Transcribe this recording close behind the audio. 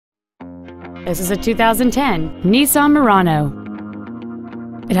This is a 2010 Nissan Murano.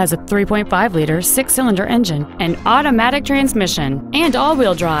 It has a 3.5-liter 6-cylinder engine, an automatic transmission, and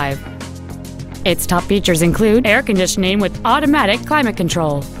all-wheel drive. Its top features include air conditioning with automatic climate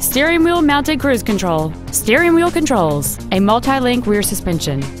control, steering wheel mounted cruise control, steering wheel controls, a multi-link rear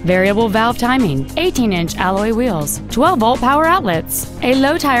suspension, variable valve timing, 18-inch alloy wheels, 12-volt power outlets, a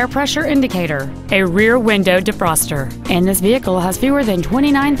low tire pressure indicator, a rear window defroster, and this vehicle has fewer than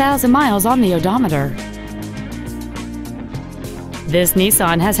 29,000 miles on the odometer. This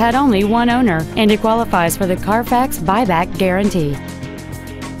Nissan has had only one owner, and it qualifies for the Carfax buyback guarantee.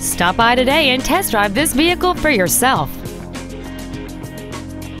 Stop by today and test drive this vehicle for yourself.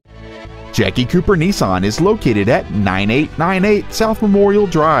 Jackie Cooper Nissan is located at 9898 South Memorial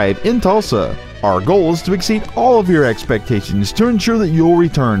Drive in Tulsa. Our goal is to exceed all of your expectations to ensure that you'll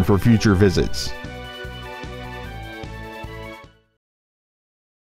return for future visits.